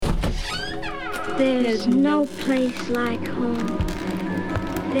There's no place like home.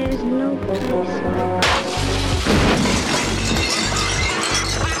 There's no place like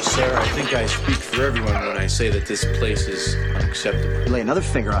Sarah, I think I speak for everyone when I say that this place is unacceptable. You lay another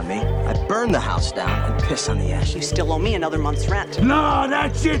finger on me, I burn the house down and piss on the ashes. You still owe me another month's rent. No,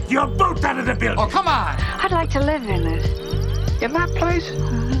 that's it. You're both out of the building. Oh, come on. I'd like to live in it. In that place?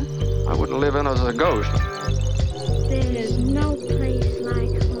 I wouldn't live in as a ghost. There's no place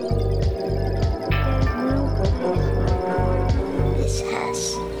like home. There's no place like home. This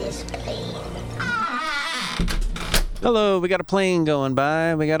house is clean. Hello, we got a plane going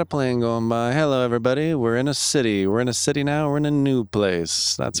by. Hello, everybody. We're in a city. Now. We're in a new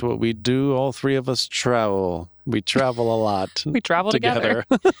place. That's what we do. All three of us travel. We travel a lot. We travel together.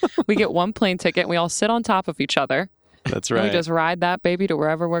 We get one plane ticket and we all sit on top of each other. That's right. And we just ride that baby to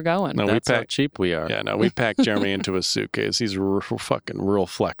wherever we're going. No, That's how cheap we are. Yeah, no, we pack Jeremy into a suitcase. He's fucking real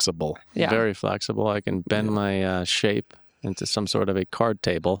flexible. Yeah. Very flexible. I can bend my shape into some sort of a card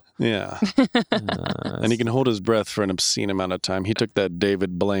table. Yeah. And he can hold his breath for an obscene amount of time. He took that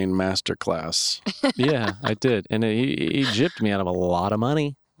David Blaine masterclass. Yeah, I did. And he gypped me out of a lot of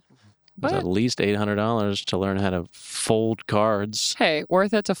money. It was at least $800 to learn how to fold cards. Hey,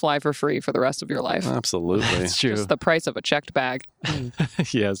 worth it to fly for free for the rest of your life. Absolutely. That's true. Just the price of a checked bag.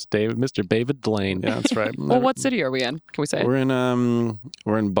 Yes, Mr. David Blaine. Yeah, that's right. Well, what city are we in? Can we say it?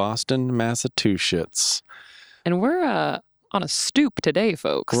 We're in Boston, Massachusetts. And we're on a stoop today,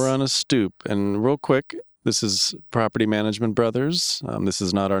 folks. We're on a stoop. And real quick, this is Property Management Brothers. This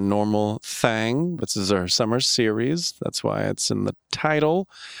is not our normal thing. This is our summer series. That's why it's in the title.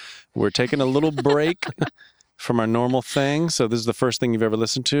 We're taking a little break from our normal thing. So this is the first thing you've ever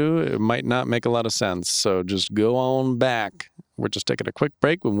listened to. It might not make a lot of sense. So just go on back. We're just taking a quick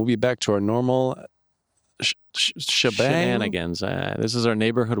break and we'll be back to our normal shebang. Shenanigans. This is our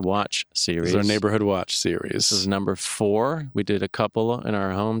Neighborhood Watch series. This is number 4. We did a couple in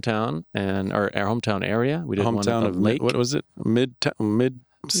our hometown and our hometown area. We did hometown one of Lake. What was it? Mid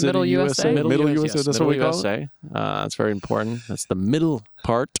City, Middle USA? Middle USA. Yes, That's Middle what we call USA. That's very important. That's the middle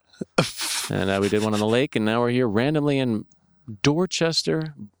part. And we did one on the lake, and now we're here randomly in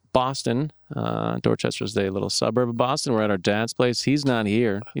Dorchester, Boston. Dorchester is a little suburb of Boston. We're at our dad's place. He's not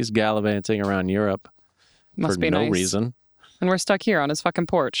here. He's gallivanting around Europe Must for be no nice. reason. And we're stuck here on his fucking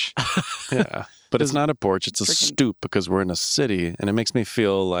porch. Yeah. But it's not a porch. It's a stoop because we're in a city. And it makes me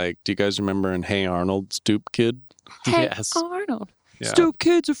feel like, do you guys remember in Hey Arnold, Stoop Kid? Hey, Yes. Arnold. Yeah. Stoop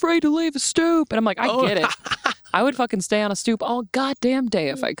kid's afraid to leave a stoop. And I'm like, I get it. I would fucking stay on a stoop all goddamn day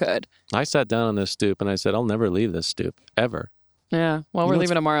if I could. I sat down on this stoop, and I said, I'll never leave this stoop, ever. Yeah. Well, we're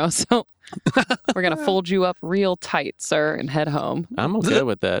leaving tomorrow, so we're going to fold you up real tight, sir, and head home. I'm okay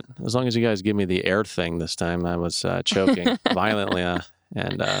with that. As long as you guys give me the air thing this time. I was choking violently,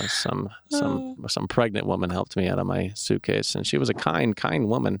 and some pregnant woman helped me out of my suitcase, and she was a kind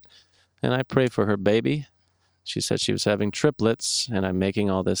woman, and I pray for her baby. She said she was having triplets, and I'm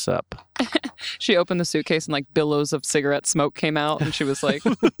making all this up. She opened the suitcase and like billows of cigarette smoke came out, and she was like,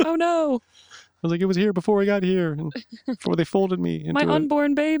 oh no, I was like, it was here before I got here, and before they folded me into my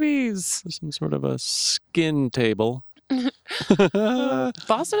unborn babies. some sort of a skin table.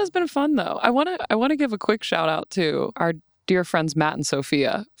 Boston has been fun though. I want to give a quick shout out to our dear friends Matt and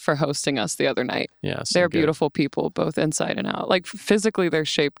Sophia for hosting us the other night. Yes, They're beautiful people, both inside and out. Like physically, they're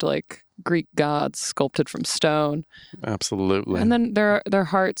shaped like Greek gods, sculpted from stone. Absolutely. And then their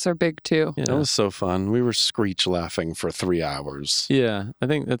hearts are big too. Yeah. That was so fun. We were screech laughing for 3 hours. Yeah, I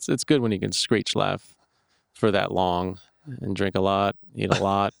think it's good when you can screech laugh for that long and drink a lot, eat a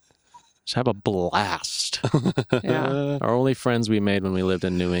lot. Just have a blast. Yeah. Our only friends we made when we lived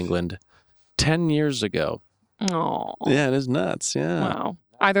in New England 10 years ago. Oh. Yeah, it is nuts. Yeah. Wow.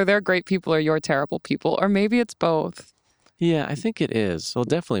 Either they're great people or you're terrible people, or maybe it's both. Yeah, I think it is. Well,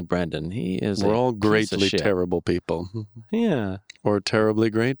 definitely Brendan. He is. We're all piece of greatly shit. terrible people. Yeah. Or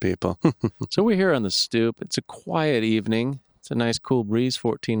terribly great people. So we're here on the stoop. It's a quiet evening. It's a nice cool breeze,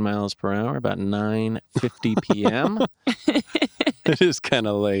 14 miles per hour, about 9:50 p.m. It is kind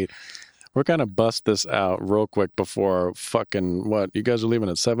of late. We're going to bust this out real quick before fucking, what? You guys are leaving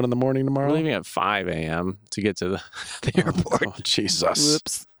at 7 in the morning tomorrow? We're leaving at 5 a.m. to get to the airport. Oh, Jesus.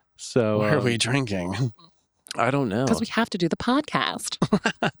 Whoops. So Why are we drinking? I don't know. Because we have to do the podcast.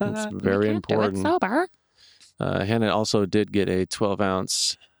 It's very we can't do it important. sober. Hannah also did get a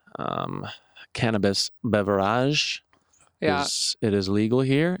 12-ounce cannabis beverage. Yeah. It is legal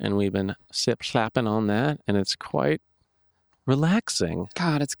here, and we've been sip-slapping on that, and it's quite relaxing.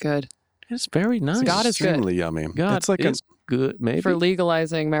 God, it's good. It's very nice. God is good. Extremely yummy. God it's like is good. Maybe For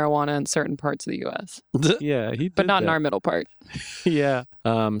legalizing marijuana in certain parts of the U.S., yeah, he did but not in that. our middle part. Yeah.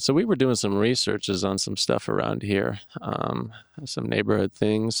 So we were doing some researches on some stuff around here, some neighborhood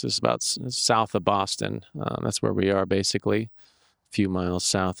things. It's about south of Boston. That's where we are, basically, a few miles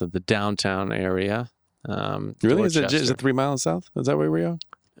south of the downtown area. Really? Is Dorchester. it 3 miles south? Is that where we are?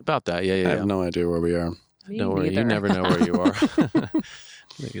 About that? Yeah, I yeah. have no idea where we are. Don't worry, you never know where you are.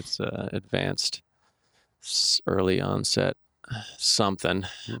 I think it's advanced, early onset something.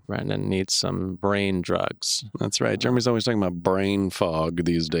 Brandon needs some brain drugs. That's right. Jeremy's always talking about brain fog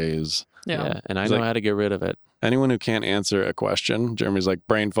these days. Yeah. And I He's know like- how to get rid of it. Anyone who can't answer a question, Jeremy's like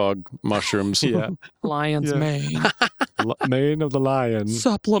brain fog, mushrooms. Lion's mane. Mane of the lion.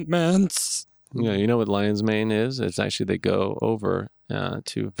 Supplements. Yeah, you know what lion's mane is? It's actually they go over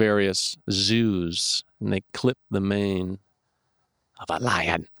to various zoos and they clip the mane of a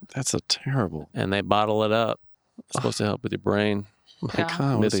lion That's a terrible. and they bottle it up. It's supposed to help with your brain. My Yeah. God, what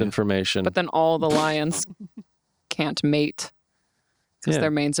are they- Misinformation. But then all the lions can't mate because Yeah.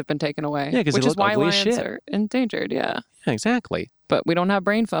 their manes have been taken away. Yeah, 'cause they which is look why ugly as lions shit. are endangered. Yeah, Yeah, exactly. but we don't have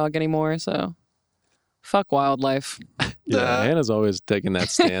brain fog anymore, so fuck wildlife. Yeah, Hannah's always taking that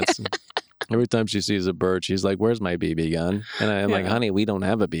stance. Every time she sees a bird, she's like, "Where's my BB gun?" And I'm like, Yeah. "Honey, we don't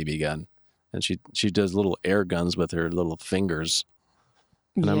have a BB gun." And she does little air guns with her little fingers.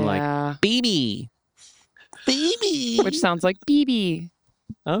 And I'm like, Yeah. "BB, BB," Which sounds like BB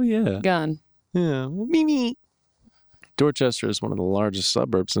oh yeah, gun. yeah, BB. Dorchester is one of the largest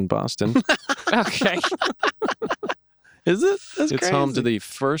suburbs in Boston. Okay. Is it? That's It's home to the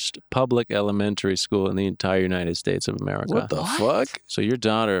first public elementary school in the entire United States of America. What the fuck? So your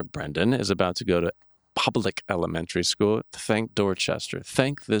daughter, Brendan, is about to go to public elementary school. Thank Dorchester.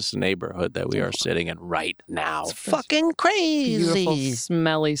 Thank this neighborhood that we are sitting in right now. Fucking crazy. Beautiful,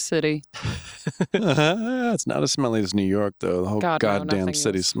 smelly city. It's not as smelly as New York, though. The whole God, no, goddamn nothing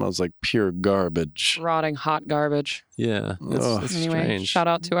city is. smells like pure garbage. Rotting hot garbage. Yeah, Ugh. it's Anyway, strange. shout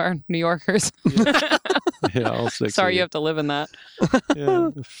out to our New Yorkers. Yeah, all six. Sorry of you have to live in that.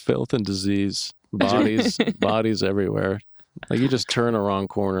 Yeah, filth and disease, bodies everywhere. Like you just turn a wrong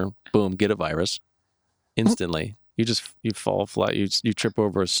corner, boom, get a virus instantly. You fall flat. You trip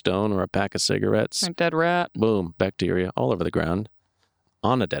over a stone or a pack of cigarettes. A dead rat. Boom, bacteria all over the ground.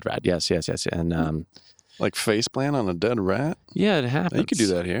 On a dead rat. Yes. And Like face plant on a dead rat? yeah, it happens. You could do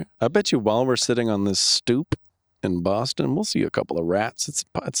that here. I bet you while we're sitting on this stoop in Boston, we'll see a couple of rats.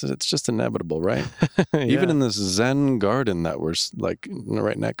 It's just inevitable, right? Even in this Zen garden that we're like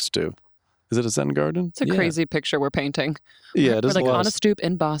right next to. Is it a Zen garden? It's a Yeah. crazy picture we're painting. Yeah, it We're is like a lot on a of- stoop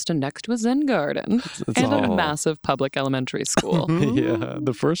in Boston next to a Zen garden it's and a all- massive public elementary school. Yeah,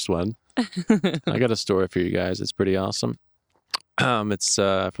 the first one. I got a story for you guys. It's pretty awesome. It's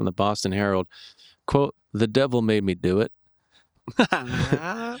from the Boston Herald. Quote, "The devil made me do it."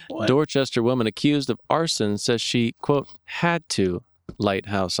 Dorchester woman accused of arson says she, quote, had to light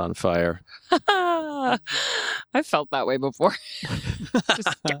house on fire. I felt that way before.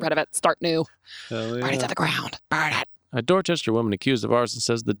 Just get rid of it. Start new. Burn it to the ground. Burn it. A Dorchester woman accused of arson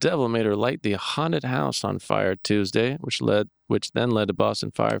says the devil made her light the haunted house on fire Tuesday, which then led to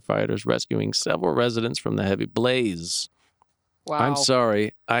Boston firefighters rescuing several residents from the heavy blaze. Wow. I'm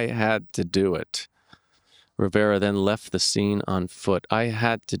sorry, I had to do it. Rivera then left the scene on foot. I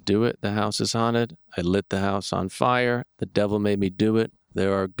had to do it. The house is haunted. I lit the house on fire. The devil made me do it.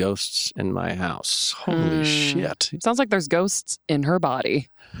 There are ghosts in my house. Holy shit. Sounds like there's ghosts in her body.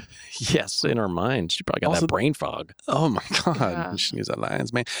 Yes, in her mind. She probably got Also- that brain fog. Oh my God. Yeah. She needs that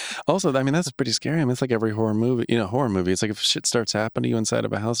lion's mane. Also, I mean, that's pretty scary. I mean, it's like every horror movie. It's like if shit starts happening to you inside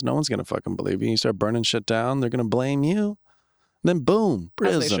of a house, no one's going to fucking believe you. You start burning shit down, they're going to blame you. Then boom,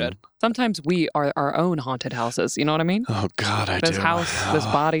 As they prison. should. Sometimes we are our own haunted houses. You know what I mean? Oh God, I This do. house, this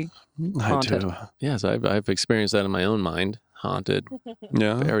body. I haunted. do. Yes, I've experienced that in my own mind. Haunted.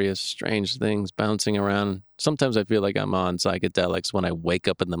 Yeah. Various strange things bouncing around. Sometimes I feel like I'm on psychedelics when I wake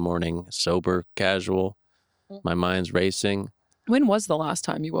up in the morning, sober, casual. My mind's racing. When was the last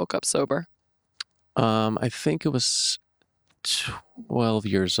time you woke up sober? I think it was 12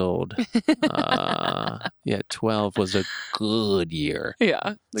 years old. Yeah, 12 was a good year. Yeah,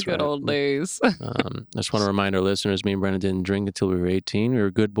 the That's good right. old days. I just want to remind our listeners, me and Brennan didn't drink until we were 18. We were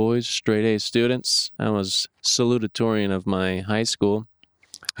good boys, straight A students. I was salutatorian of my high school.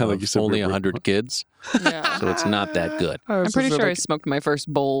 Like you said, only 100 kids. Yeah. So it's not that good. I'm pretty sure I smoked my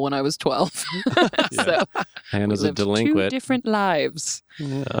first bowl when I was 12. So Hannah's a lived delinquent. 2 different lives.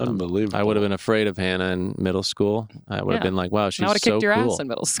 Unbelievable. I would have been afraid of Hannah in middle school. I would have been like, wow, she's I would have so kicked your cool. ass in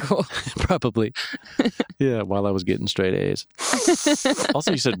middle school. Probably. Yeah, while I was getting straight A's.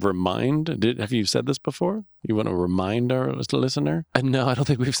 Also, you said remind. Have you said this before? You want to remind our listener? No, I don't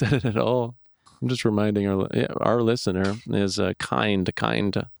think we've said it at all. I'm just reminding our listener is a kind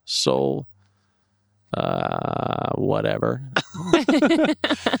soul. Whatever. All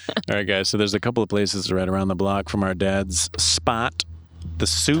right, guys. So there's a couple of places right around the block from our dad's spot. The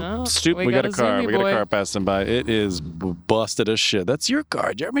stoop. we We got got a a car. Zoomy We got a boy. car passing by. It is busted as shit. That's your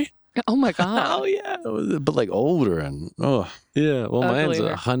car, Jeremy. Oh my God. Oh yeah, but like older and Yeah, well, mine's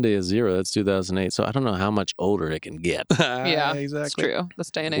a Uglier. Hyundai Azera. That's 2008. So I don't know how much older it can get. Yeah, exactly. it's true.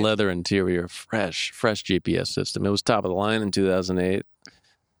 This day and age. Leather interior, fresh GPS system. It was top of the line in 2008.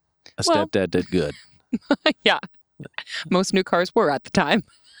 A Well- stepdad did good. Yeah. Most new cars were at the time.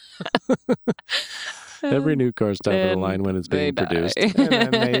 Every new car's top of the Then line when it's they being produced. die. And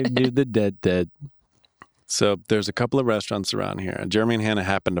then they do the dead. So there's a couple of restaurants around here. Jeremy and Hannah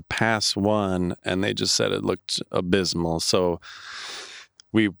happened to pass one, and they just said it looked abysmal. So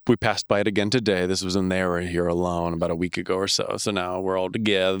we passed by it again today. This was when they were here alone about a week ago or so. So now we're all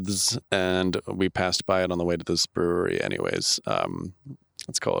together, and we passed by it on the way to this brewery. Anyways,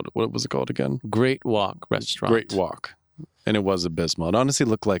 it's called, what was it called again? Great Walk Restaurant. Great Walk. And it was abysmal. It honestly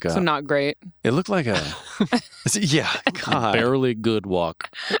looked like So not great. It looked like a. Yeah, God. Barely good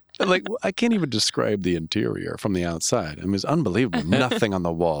walk. Like, I can't even describe the interior from the outside. I mean, it's unbelievable. Nothing on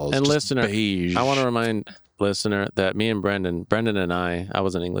the walls. And just listener, beige. I want to remind listener that me and Brendan and I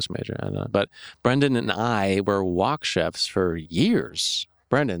was an English major, I don't know, but Brendan and I were walk chefs for years.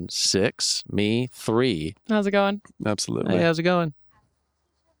 Brendan, 6, me, 3. How's it going? Absolutely. Hey, how's it going?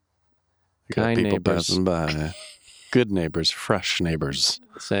 We got Kind people neighbors. passing by. Good neighbors, fresh neighbors.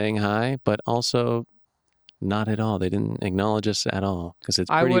 Saying hi, but also not at all. They didn't acknowledge us at all because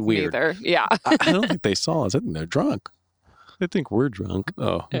it's I pretty wouldn't weird. either. Yeah. I don't think they saw us. I think they're drunk. They think we're drunk.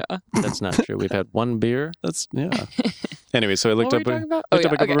 Oh, Yeah. That's not true. We've had one beer. yeah. Anyway, so I looked What up were we talking about? looked Oh, up a yeah,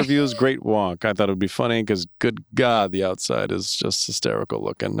 couple okay. reviews. Great Walk. I thought it would be funny because, good God, the outside is just hysterical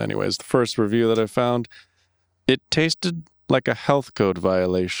looking. Anyways, the first review that I found, it tasted like a health code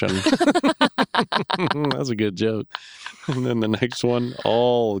violation. That's a good joke. And then the next one,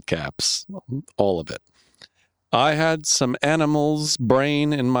 all caps, all of it. I had some animal's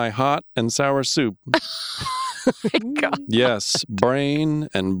brain in my hot and sour soup. God. Yes, brain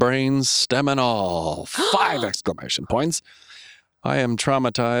and brain stem and all. 5 exclamation points. I am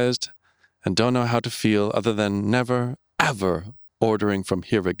traumatized and don't know how to feel other than never, ever ordering from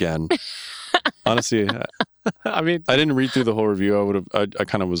here again. Honestly, I mean, I didn't read through the whole review. I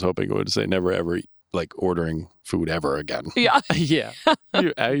kind of was hoping it would say never, ever, like, ordering food ever again. Yeah. yeah.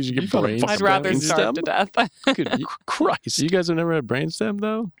 You should get thought brain fucking I'd rather brain starve stem? to death. Good Christ. You guys have never had brainstem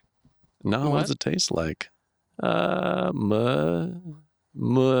though? No, what What? does it taste like?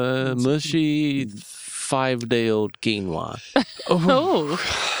 Mushy 5-day-old quinoa. Oh,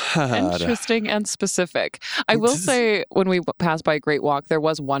 God. interesting and specific. I will say, when we passed by Great Walk, there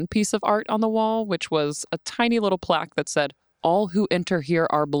was one piece of art on the wall, which was a tiny little plaque that said, "All who enter here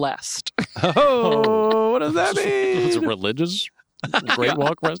are blessed." Oh, what does that It's mean? religious. Great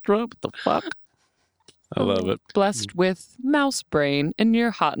Walk restaurant. What the fuck? I love it. Blessed with mouse brain in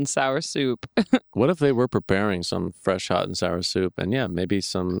your hot and sour soup. What if they were preparing some fresh hot and sour soup, and yeah, maybe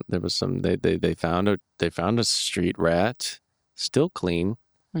they found a street rat, still clean,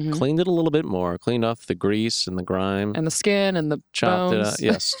 Mhm. cleaned it a little bit more, cleaned off the grease and the grime, And the skin and the chopped bones. it up.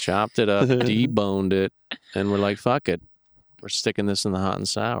 Yes, chopped it up, deboned it, and we're like, fuck it, we're sticking this in the hot and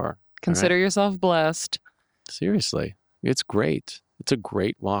sour. Consider yourself blessed. Seriously, it's great. It's a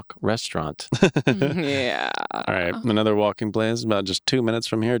Great Walk restaurant. Yeah. All right, another walking place about just 2 minutes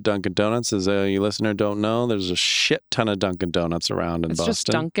from here. Dunkin' Donuts, as you listener don't know, there's a shit ton of Dunkin' Donuts around in It's Boston. just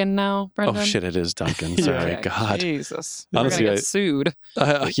Dunkin' now, Brendan. Oh shit, it is Dunkin'. Sorry, Okay. God. Jesus. Honestly, We're I- gonna get sued.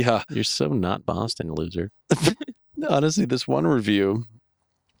 Yeah, You're so not Boston, loser. honestly, this one review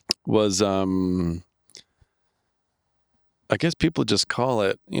was, I guess people just call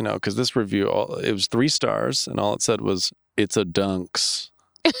it, because this review, it was 3 stars, and all it said was, "It's a Dunks."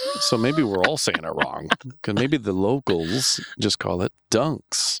 So maybe we're all saying it wrong, because maybe the locals just call it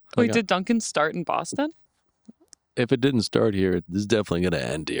Dunks. Wait, did Dunkin' start in Boston? if it didn't start here, it's definitely going to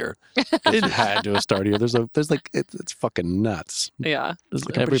end here. It had to have started here. There's like, it's fucking nuts. Yeah. There's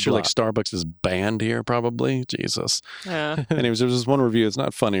I'm pretty sure like Starbucks is banned here, probably. Jesus. Yeah. Anyways, there's this one review. It's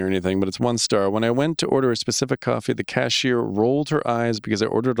not funny or anything, but it's 1 star. When I went to order a specific coffee, the cashier rolled her eyes because I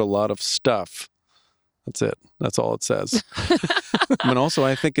ordered a lot of stuff. That's it. That's all it says. And also,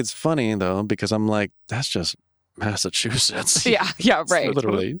 I think it's funny, though, because I'm like, that's just Massachusetts. Yeah, right.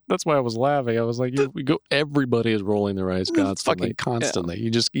 Literally. That's why I was laughing. I was like, everybody is rolling their eyes constantly. Fucking constantly. You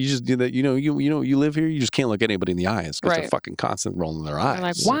just do that. You live here, you just can't look anybody in the eyes because they're Right. fucking constant rolling their eyes. I'm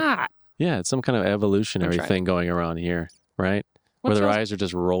like, what? Yeah, it's some kind of evolutionary trying. thing going around here, right? What's Where their else? eyes are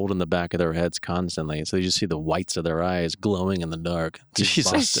just rolled in the back of their heads constantly. So you just see the whites of their eyes glowing in the dark. It's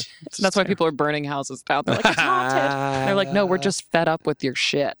Jesus. busted. That's why people are burning houses down. They're like, it's haunted. And they're like, no, we're just fed up with your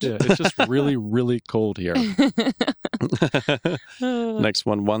shit. Yeah, it's just really, really cold here. Next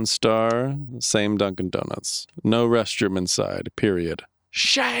one, 1 star, same Dunkin' Donuts. No restroom inside, period.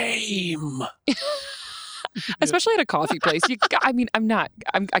 Shame. Especially at a coffee place.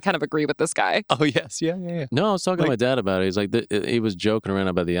 I kind of agree with this guy. Oh, yes. Yeah. No, I was talking to my dad about it. He's like, he was joking around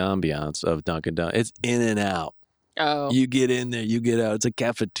about the ambiance of Dunkin' Donuts. It's in and out. Oh. You get in there, you get out. It's a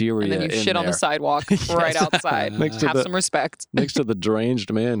cafeteria. And then you in shit on the there. sidewalk right outside. Next to Have the- some respect. Next to the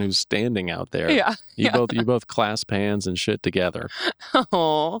deranged man who's standing out there. Yeah. You both clasp hands and shit together.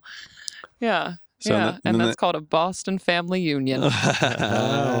 Oh. Yeah. So yeah. and And then that's called a Boston family union. Oh,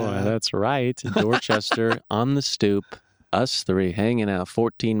 that's right. Dorchester on the stoop. Us 3 hanging out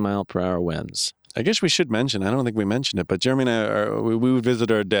 14-mile-per-hour winds. I guess we should mention, I don't think we mentioned it, but Jeremy and I, we would visit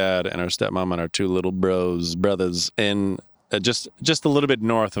our dad and our stepmom and our 2 little brothers in just a little bit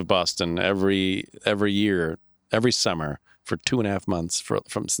north of Boston every year, every summer for 2.5 months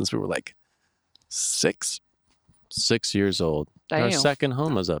since we were like 6. 6 years old. Our Damn. second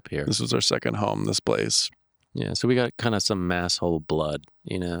home was up here. This was our second home, this place. Yeah, so we got kind of some masshole blood.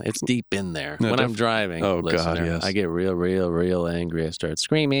 It's deep in there. No, When I'm driving, Oh, God, listener, yes. I get real angry. I start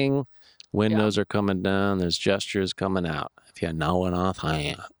screaming. Windows are coming down. There's gestures coming out. If you know what I'm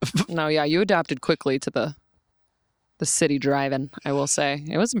saying. No, yeah, you adapted quickly to the city driving, I will say.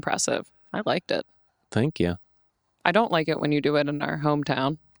 It was impressive. I liked it. Thank you. I don't like it when you do it in our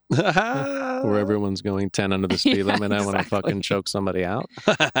hometown. Where everyone's going 10 under the speed Yeah, limit. I want to exactly. fucking choke somebody out.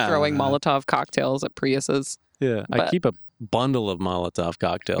 Throwing Molotov cocktails at Priuses. Yeah, I But- keep a bundle of Molotov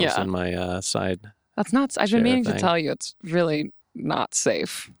cocktails Yeah. in my side. That's not, I've Share been a meaning to thing. tell you, it's really not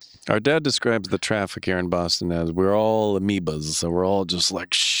safe. Our dad describes the traffic here in Boston as we're all amoebas, so we're all just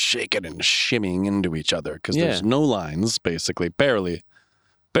like shaking and shimmying into each other because there's Yeah. no lines, basically, barely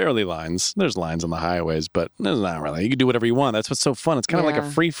lines. There's lines on the highways, but there's not really. You can do whatever you want. That's what's so fun. It's kind of like a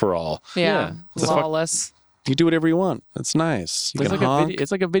Yeah. free-for-all. Yeah. It's a fuck- Lawless. You do whatever you want. It's nice. You It's can like, honk.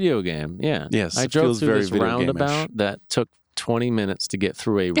 it's like a video game. Yeah. Yes, I it drove feels through very this video game-ish. roundabout that took 20 minutes to get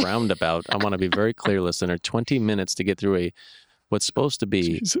through a roundabout. I want to be very clear, listener. 20 minutes to get through what's supposed to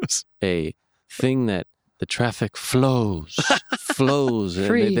be Jesus. a thing that the traffic flows. And they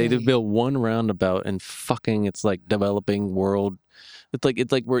Freely. built one roundabout and fucking it's like developing world. It's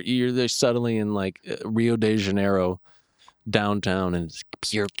like they're suddenly in like Rio de Janeiro downtown and it's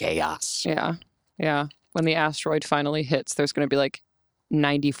pure chaos. Yeah. Yeah. When the asteroid finally hits, there's going to be like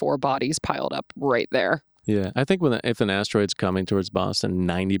 94 bodies piled up right there. Yeah, I think if an asteroid's coming towards Boston,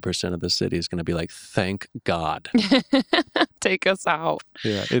 90% of the city is going to be like, thank God. Take us out.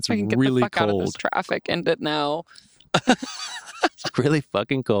 Yeah, it's I can get really the fuck out of this cold. traffic. End it now. It's really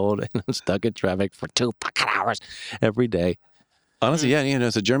fucking cold, and I'm stuck in traffic for 2 fucking hours every day. Honestly, yeah.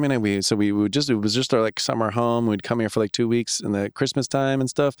 So Jeremy and I, it was just our like summer home. We'd come here for like 2 weeks in the Christmas time and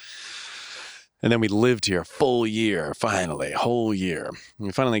stuff. And then we lived here a full year, finally, whole year. And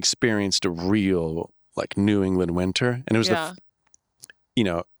we finally experienced a real like New England winter. And it was Yeah.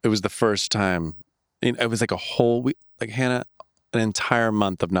 it was the first time. It was like a whole week, like Hannah, an entire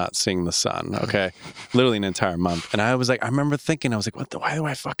month of not seeing the sun. Okay, literally an entire month. And I remember thinking, I was like, why do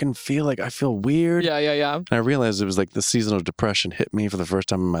I fucking feel like I feel weird? Yeah. And I realized it was like the seasonal depression hit me for the first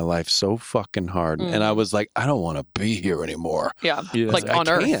time in my life so fucking hard. And I was like, I don't want to be here anymore. Yeah. Yeah. Like I on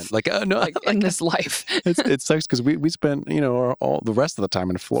can't. Earth. Like, no, Like in this life. it sucks because we spent, all the rest of the time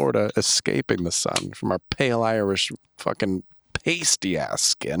in Florida escaping the sun from our pale Irish fucking pasty ass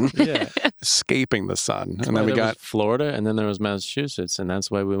skin, Yeah. escaping the sun. And then Well, we there was got, Florida, and then there was Massachusetts, and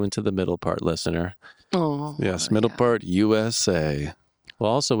that's why we went to the middle part, listener. Oh. middle yeah. part, USA. Well,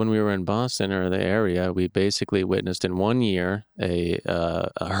 also when we were in Boston or the area, we basically witnessed in 1 year a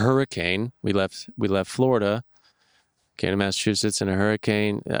hurricane. We left Florida, Came to Massachusetts in a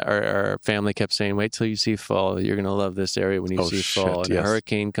hurricane. Our family kept saying, wait till you see fall. You're going to love this area when you see fall. And a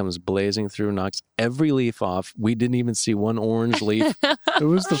hurricane comes blazing through, knocks every leaf off. We didn't even see one orange leaf. It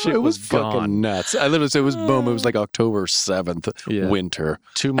was was fucking gone. nuts. I literally said it was boom. It was like October 7th, winter.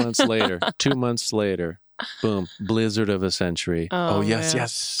 2 months later, boom, blizzard of a century. Oh yes, man.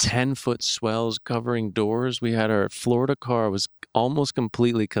 yes. 10-foot swells covering doors. We had our Florida car was almost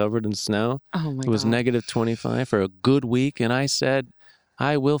completely covered in snow. Oh my It was God. negative 25 for a good week. And I said,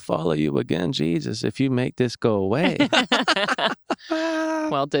 I will follow you again, Jesus, if you make this go away.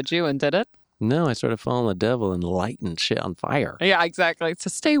 Well, did you and did it? No, I started following the devil and lighting shit on fire. Yeah, exactly. To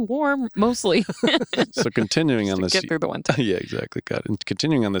stay warm, mostly. So continuing Just on to this, get through the winter. yeah, exactly. Got it. And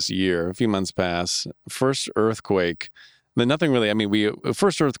continuing on this year, a few months pass. First earthquake. Then nothing really. I mean,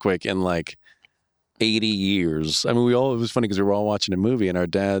 first earthquake in like 80 years. I mean, it was funny because we were all watching a movie, and our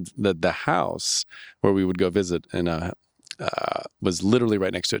dad, the house where we would go visit, and was literally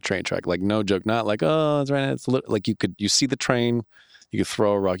right next to a train track. Like, no joke, not like, oh, it's right. It's like you see the train, you could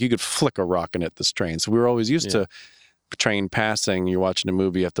throw a rock, you could flick a rock and hit this train. So we were always used to train passing. You're watching a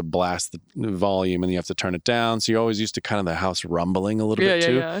movie, you have to blast the volume and you have to turn it down. So you're always used to kind of the house rumbling a little bit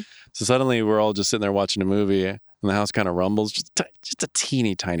too. Yeah. So suddenly we're all just sitting there watching a movie, and the house kind of rumbles just a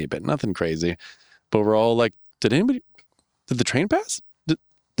teeny tiny bit, nothing crazy. But we're all like, did the train pass? Did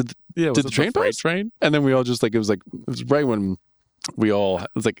the train pass? Train? And then we all just like, it was right when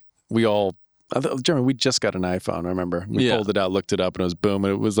Jeremy, we just got an iPhone, I remember. We pulled it out, looked it up, and it was boom.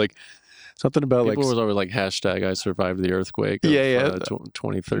 And it was like something about People was always like hashtag I survived the earthquake of,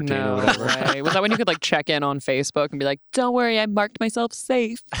 2013 or No whatever. way. Was that when you could like check in on Facebook and be like, don't worry, I marked myself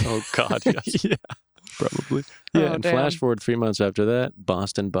safe? Oh, God, yes. yeah, probably. Yeah, Oh, and damn. flash forward 3 months after that,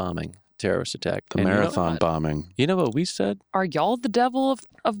 Boston bombing, terrorist attack. The And you know marathon what? bombing. You know what we said? Are y'all the devil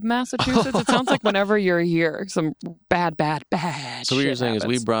of Massachusetts? It sounds like whenever you're here, some bad So what you're shit saying is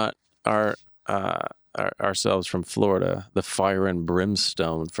we happens. brought ourselves from Florida, the fire and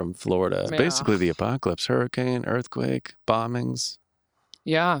brimstone from Florida. Yeah. Basically the apocalypse, hurricane, earthquake, bombings.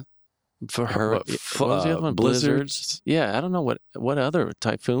 Yeah. For What was the other one? Blizzards. Yeah, I don't know what other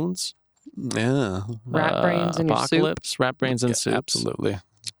typhoons. Yeah. Rat brains in your soup. Apocalypse, rat brains and soups. Absolutely.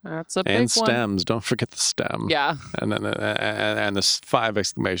 That's a big And one. stems. Don't forget the stem. Yeah. And then and the 5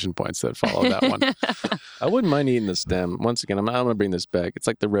 exclamation points that follow that one. I wouldn't mind eating the stem. Once again, I'm going to bring this back. It's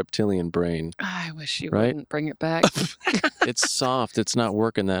like the reptilian brain. I wish you Right? wouldn't bring it back. It's soft. It's not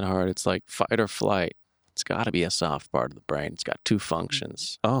working that hard. It's like fight or flight. It's got to be a soft part of the brain. It's got 2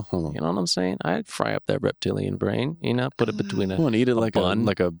 functions. Oh, You know what I'm saying? I'd fry up that reptilian brain. Put it between and eat it like bun.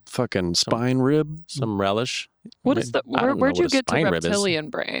 a fucking spine rib. some relish. What is the? I don't know Where'd you what a get to spine rib is. reptilian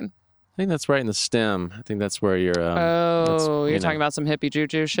brain? I think that's right in the stem. I think that's where you're. Oh, you're you know. talking about some hippie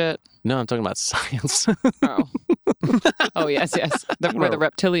juju shit. No, I'm talking about science. Oh, oh yes. Where the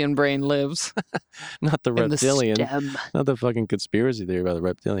reptilian brain lives. Not the In the reptilian. stem. Not the fucking conspiracy theory about the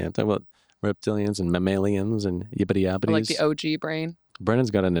reptilian. I'm talking about reptilians and mammalians and yibbity Or yabbities. like the OG brain.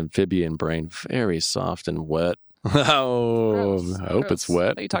 Brennan's got an amphibian brain, very soft and wet. Oh, Gross, I hope it's gross.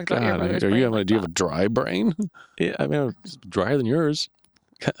 wet. You talked about your brother's do you brain have like do you have a that. dry brain? Yeah, I mean, it's drier than yours.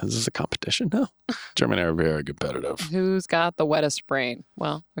 Is this a competition now? German are very competitive. Who's got the wettest brain?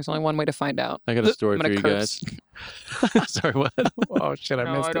 Well, there's only one way to find out. I got a story I'm for gonna you curse. guys. Sorry, what? Oh shit, I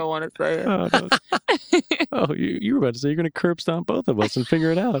No, missed I it. don't want to say it. Oh, you were about to say you're going to curb stomp both of us and figure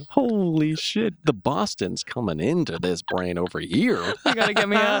it out. Holy shit. The Boston's coming into this brain over here. You gotta get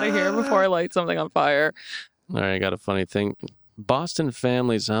me out of here before I light something on fire. All right, I got a funny thing. Boston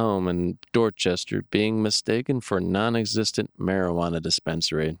family's home in Dorchester being mistaken for non-existent marijuana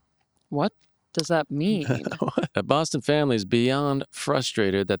dispensary. What does that mean? A Boston family is beyond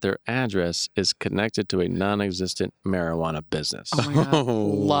frustrated that their address is connected to a non-existent marijuana business. Oh my God.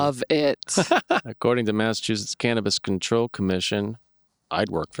 Love it. According to Massachusetts Cannabis Control Commission, I'd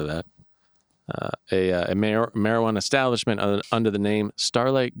work for that. A marijuana establishment under the name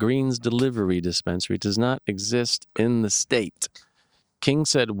Starlight Greens Delivery Dispensary does not exist in the state. King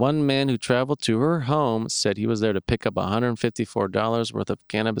said one man who traveled to her home said he was there to pick up $154 worth of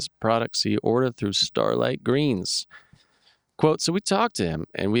cannabis products he ordered through Starlight Greens. Quote, so we talked to him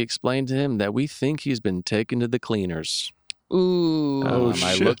and we explained to him that we think he's been taken to the cleaners. Ooh.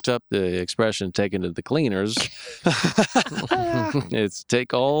 I looked up the expression taken to the cleaners. It's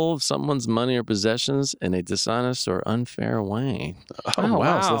take all of someone's money or possessions in a dishonest or unfair way. Oh,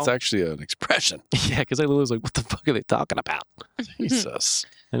 wow. So wow. that's actually an expression. Yeah, because I was like, what the fuck are they talking about? Jesus.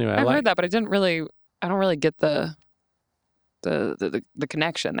 Anyway, I've heard that, but I don't really get the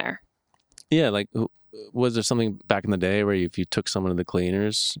connection there. Yeah, like was there something back in the day where if you took someone to the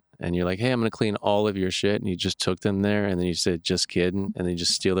cleaners and you're like, hey, I'm going to clean all of your shit, and you just took them there and then you said, just kidding, and then you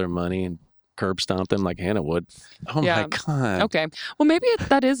just steal their money and curb stomp them like Hannah would? Oh my God. Okay. Well, maybe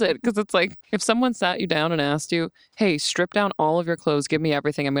that is it. Because it's like, if someone sat you down and asked you, hey, strip down all of your clothes, give me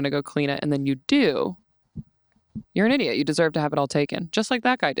everything, I'm going to go clean it, and then you do, you're an idiot. You deserve to have it all taken. Just like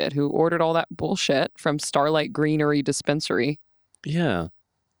that guy did, who ordered all that bullshit from Starlight Greenery Dispensary. Yeah.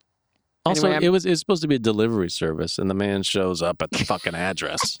 Also, Anyway, it's supposed to be a delivery service, and the man shows up at the fucking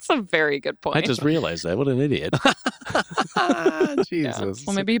address. That's a very good point. I just realized that. What an idiot. Jesus. Yeah.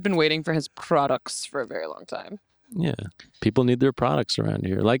 Well, maybe he'd been waiting for his products for a very long time. Yeah. People need their products around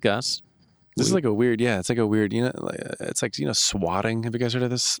here, like us. This is like a weird, it's like a weird, it's like, swatting. Have you guys heard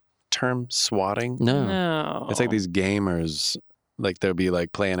of this term, swatting? No. It's like these gamers, like they'll be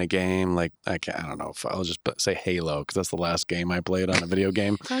like playing a game, like, I don't know if I'll just say Halo, because that's the last game I played on a video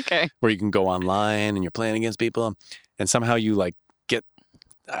game. Okay. Where you can go online and you're playing against people, and somehow you like get,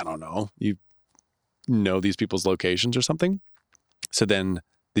 I don't know, you know these people's locations or something. So then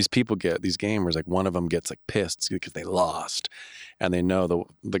these gamers, like one of them gets like pissed because they lost, and they know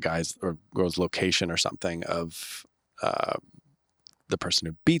the guy's or girl's location or something of the person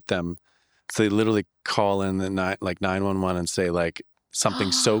who beat them. So they literally call in the 911 and say like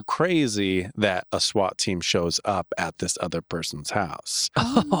something so crazy that a SWAT team shows up at this other person's house.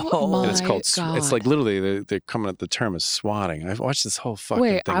 Oh my And it's called. God. It's like literally they're coming at the term as swatting. I've watched this whole fucking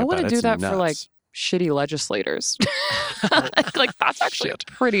Wait, thing. I want to do It's that for like nuts. shitty legislators. Like that's actually a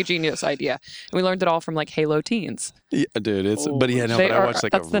pretty genius idea. And we learned it all from like Halo Teens. Yeah, dude. It's Oh, but yeah, no. they But I watched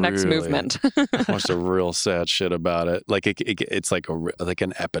like that's the next movement. I watched a real sad shit about it. Like it's like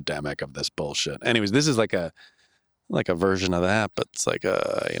an epidemic of this bullshit. Anyways, this is like a version of that, but it's like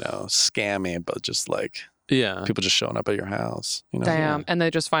a scammy, but just like people just showing up at your house. Damn. And they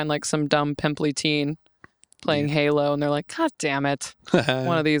just find like some dumb pimply teen playing Halo, and they're like, God damn it,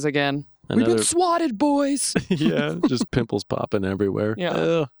 one of these again. We've been swatted, boys. Yeah, just pimples popping everywhere. Yeah.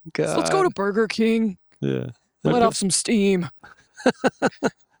 Oh, God. Let's go to Burger King. Yeah. Let off some steam.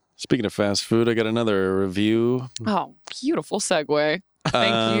 Speaking of fast food, I got another review. Oh, beautiful segue.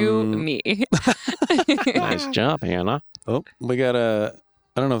 Thank you, me. Nice job, Hannah. Oh, we got a.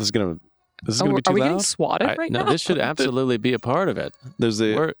 I don't know if this is gonna be too are we loud. getting swatted right No, now? this should absolutely be a part of it.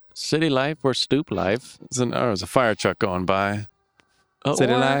 We're city life, we're stoop life. There's a fire truck going by. Oh,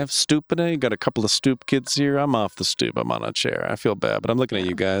 City or- life, stooping. You got a couple of stoop kids here. I'm off the stoop. I'm on a chair. I feel bad, but I'm looking at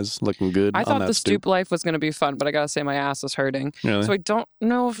you guys, looking good. I on thought that the stoop life was going to be fun, but I got to say my ass is hurting. Really? So I don't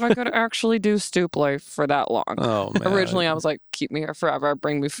know if I could actually do stoop life for that long. Oh man! Originally, I was like, keep me here forever.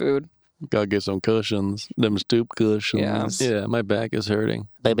 Bring me food. Gotta get some cushions. Them stoop cushions. Yeah, my back is hurting.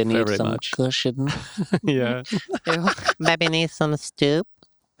 Baby needs very some much. cushion. Yeah. Ew. Baby needs some stoop.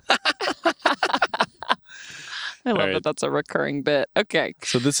 I love right. that that's a recurring bit. Okay.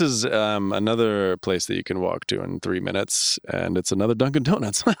 So this is another place that you can walk to in 3 minutes, and it's another Dunkin'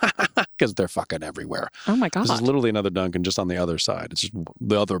 Donuts because they're fucking everywhere. Oh my God. This is literally another Dunkin' just on the other side. It's just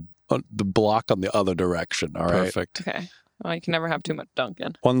the block on the other direction. All right. Perfect. Okay. Well, you can never have too much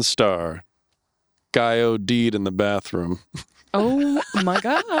Dunkin'. 1 star. Guy OD'd in the bathroom. Oh my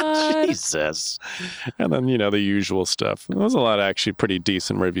God. Jesus. And then, the usual stuff. There was a lot of actually pretty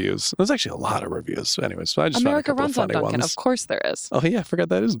decent reviews. There's actually a lot of reviews. Anyway, so I just America found a runs on couple of funny Dunkin'. ones. Of course there is. Oh, yeah, I forgot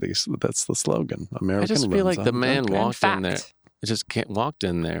that's the slogan. American I just feel runs like the on man Dunkin'. walked in there. Walked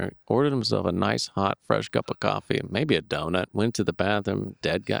in there, ordered himself a nice, hot, fresh cup of coffee, maybe a donut, went to the bathroom,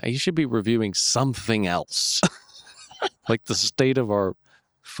 dead guy. He should be reviewing something else. Like the state of our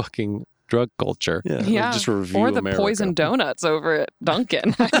fucking drug culture. Yeah. Just review or the America. poison donuts over at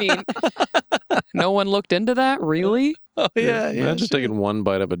Dunkin'. I mean, no one looked into that? Really? Oh, yeah. Imagine taking one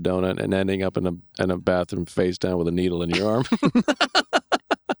bite of a donut and ending up in a bathroom face down with a needle in your arm.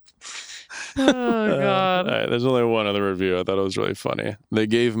 Oh, God. All right, there's only one other review. I thought it was really funny. They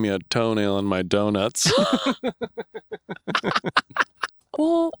gave me a toenail in my donuts.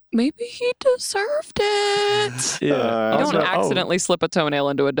 Well, maybe he deserved it. Yeah. You don't accidentally slip a toenail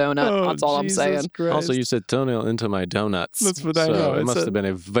into a donut. That's all I'm saying. Also, you said toenail into my donuts. That's what I know. So it I must said- have been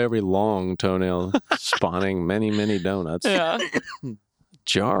a very long toenail spawning many, many donuts. Yeah.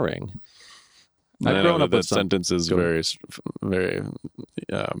 Jarring. I've I've grown grown up up that with some- sentence is very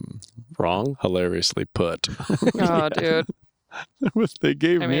Wrong? hilariously put. Oh, dude. They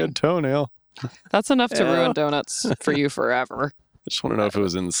gave I me a mean- toenail. That's enough to Yeah. ruin donuts for you forever. I just want to know if it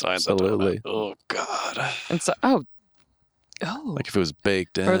was inside Absolutely. the donut. Oh, God. And so, Oh. Like if it was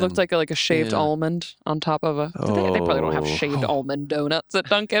baked in. Or it looked like a shaved Yeah. almond on top of a. They probably don't have shaved almond donuts at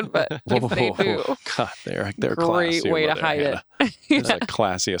Dunkin', but if they do, God, they're great classy way over to there, hide Hannah. it. It's a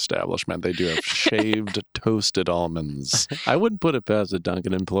classy establishment. They do have shaved toasted almonds. I wouldn't put it past a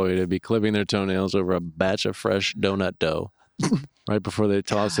Dunkin' employee to be clipping their toenails over a batch of fresh donut dough right before they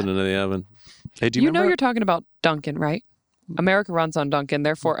toss it into the oven. Hey, do You you know remember? you're talking about Dunkin', right? America runs on Dunkin',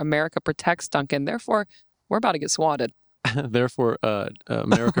 therefore America protects Dunkin', therefore we're about to get swatted. Therefore,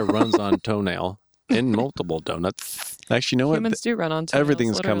 America runs on toenail in multiple donuts. Actually, you know what? Humans do run on toenails.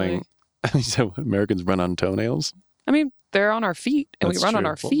 Everything's literally. coming. So Americans run on toenails. I mean, they're on our feet, and we That's run on true.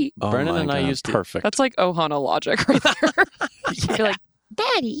 our feet. Oh Brennan my and I God, used to- perfect. That's like Ohana logic right there. You're like,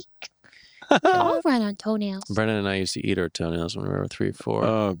 Daddy, we all run on toenails. Brennan and I used to eat our toenails when we were 3, 4.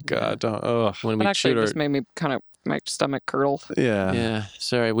 Oh God! Don't, oh When that we actually chewed our just made me kind of my stomach curdle. yeah. Yeah,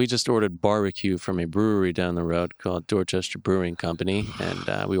 sorry. We just ordered barbecue from a brewery down the road called Dorchester Brewing Company,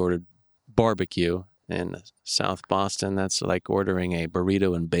 and we ordered barbecue in South Boston. That's like ordering a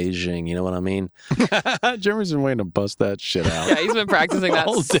burrito in Beijing. You know what I mean? Jeremy's been waiting to bust that shit out. Yeah, he's been practicing that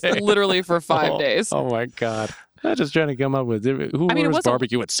All day. literally for 5 days. Oh my God! I'm just trying to come up with who I mean, it orders was a-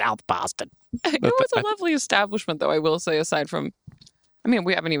 barbecue in South Boston. It was a lovely establishment, though, I will say, aside from, I mean,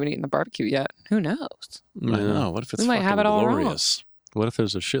 we haven't even eaten the barbecue yet. Who knows? I know. What if it's We might fucking have it all wrong. glorious? What if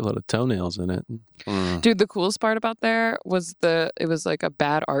there's a shitload of toenails in it? Dude, the coolest part about there was it was like a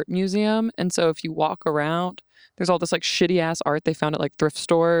bad art museum. And so if you walk around, there's all this like shitty ass art they found at like thrift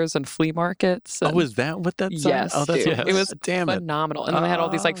stores and flea markets. And Oh, is that what that's? yes, Oh, that's dude. what It was damn it. phenomenal. And then they had all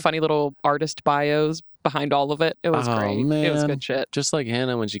these like funny little artist bios behind all of it. It was Oh, great. It was man. good shit. Just like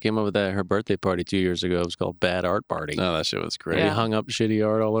Hannah when she came up with that her birthday party 2 years ago. It was called Bad Art Party. No, that shit was great. We Yeah. hung up shitty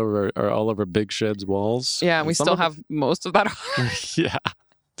art all over Big Shed's walls. Yeah, and we some still of it- have most of that art. Yeah.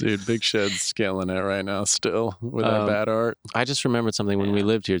 Dude, Big Shed's killing it right now still with that Um, bad art. I just remembered something when we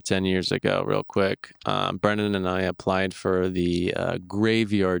lived here 10 years ago, real quick. Brendan and I applied for the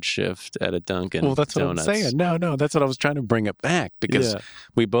graveyard shift at a Dunkin' Well, that's what Donuts. I'm saying. No, that's what I was trying to bring it back because Yeah.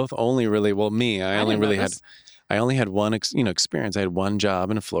 we both only really, well, me, I only didn't know really had, this. I only had one, experience. I had one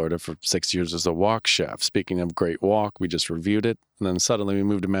job in Florida for 6 years as a walk chef. Speaking of great walk, we just reviewed it. And then suddenly we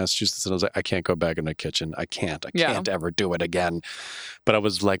moved to Massachusetts and I was like, I can't go back in the kitchen. I can't ever do it again. But I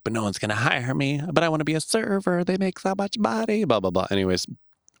was like, but no one's going to hire me. But I want to be a server. They make so much money, blah, blah, blah. Anyways,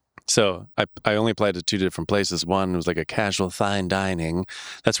 so I only applied to 2 different places. One was like a casual fine dining.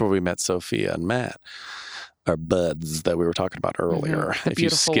 That's where we met Sophia and Matt, our buds that we were talking about earlier. The If you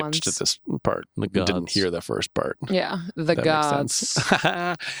beautiful skipped to ones. this part, The you didn't gods. hear the first part. Yeah, the That gods. makes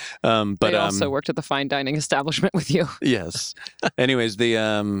sense. But They also worked at the fine dining establishment with you. yes. Anyways, they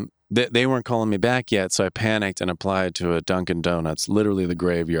weren't calling me back yet, so I panicked and applied to a Dunkin' Donuts, literally the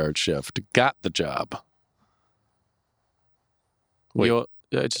graveyard shift. Got the job. Wait.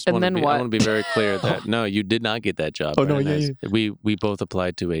 I just And want to then be, what? I want to be very clear that no, you did not get that job. Oh, no, Brennan. yeah, We both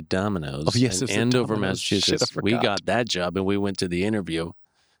applied to a Domino's Oh, yes, in it's a Andover, Domino's. Shit, I Massachusetts. We forgot. got that job and we went to the interview.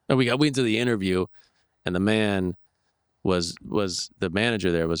 And we went to the interview, and the man was the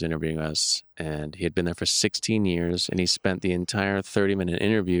manager there was interviewing us, and he had been there for 16 years, and he spent the entire 30-minute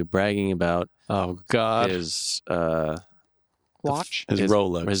interview bragging about Oh, God. his Watch. His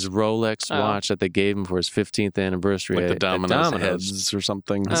Rolex. his Rolex Oh. watch that they gave him for his 15th anniversary like the at Domino's heads or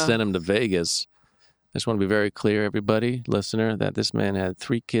something. and sent him to Vegas. I just want to be very clear, everybody, listener, that this man had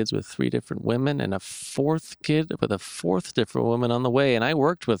 3 kids with 3 different women and a 4th kid with a 4th different woman on the way. And I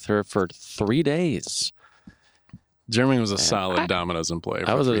worked with her for 3 days. Jeremy was a solid Domino's employee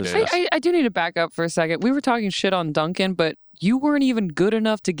I for was 3 a- days. I do need to back up for a second. We were talking shit on Dunkin', but you weren't even good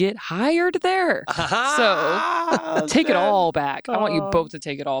enough to get hired there. So take it all back. I want you both to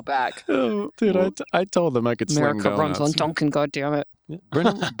take it all back. Oh, dude, I told them I could sling America runs on donuts. Dunkin', goddammit.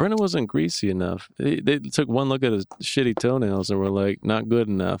 Brennan wasn't greasy enough. They took one look at his shitty toenails and were like, not good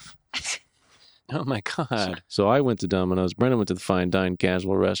enough. Oh my God. So I went to Domino's. Brennan went to the fine dine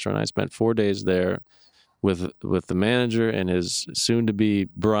casual restaurant. I spent 4 days there with the manager and his soon-to-be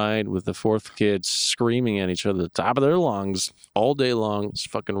bride with the 4th kid screaming at each other at the top of their lungs all day long. It's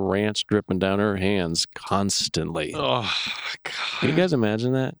fucking ranch dripping down her hands constantly. Oh, Can you guys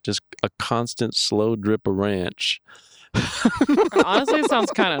imagine that? Just a constant slow drip of ranch. Honestly, it sounds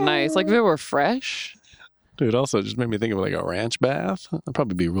kind of nice. Like if it were fresh. Dude, also it just made me think of like a ranch bath. That'd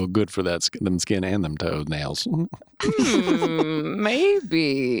probably be real good for that them skin and them toenails.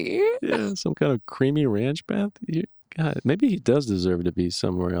 Maybe. Yeah, some kind of creamy ranch bath. God, maybe he does deserve to be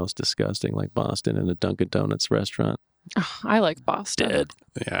somewhere else disgusting like Boston in a Dunkin' Donuts restaurant. Oh, I like Boston.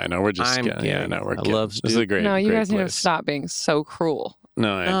 Yeah, I know. We're just I'm yeah, kidding. no, we're I kidding. love This is a great. No, you great guys need to place. stop being so cruel.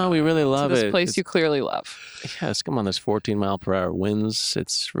 No, I No, we really love to this it. place you clearly love. Yes, come on, there's 14-mile-per-hour winds.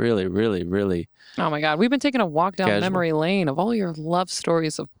 It's really, really, really. Oh my God, we've been taking a walk down Casual. memory lane of all your love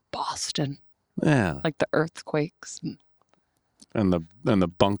stories of Boston, Yeah. like the earthquakes, And the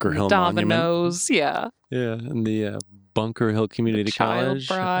Bunker Hill Monument. dominoes. Yeah. Yeah, and the Bunker Hill Community Child College.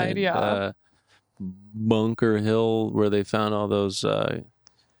 Bride, and, yeah. Bunker Hill, where they found all those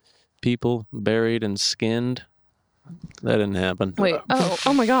people buried and skinned. That didn't happen. Wait.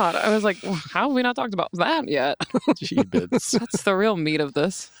 Oh my God. I was like, how have we not talked about that yet? Jeebits. That's the real meat of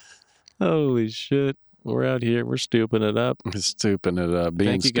this. Holy shit. We're out here. We're stuping it up. Stupid it up.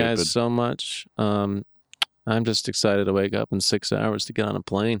 Being Thank you stupid. guys so much. I'm just excited to wake up in 6 hours to get on a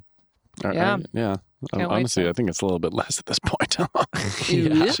plane. Yeah. Yeah. Can't wait Honestly, to- I think it's a little bit less at this point.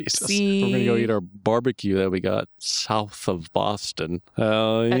 Yeah, Jesus. We're going to go eat our barbecue that we got south of Boston.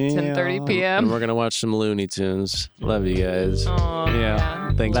 Hell At yeah. 10:30 p.m. And we're going to watch some Looney Tunes. Love you guys. Oh,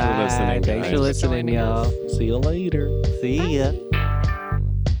 Yeah. Thanks for listening. Thanks guys. for listening, joining y'all. See you later. See ya.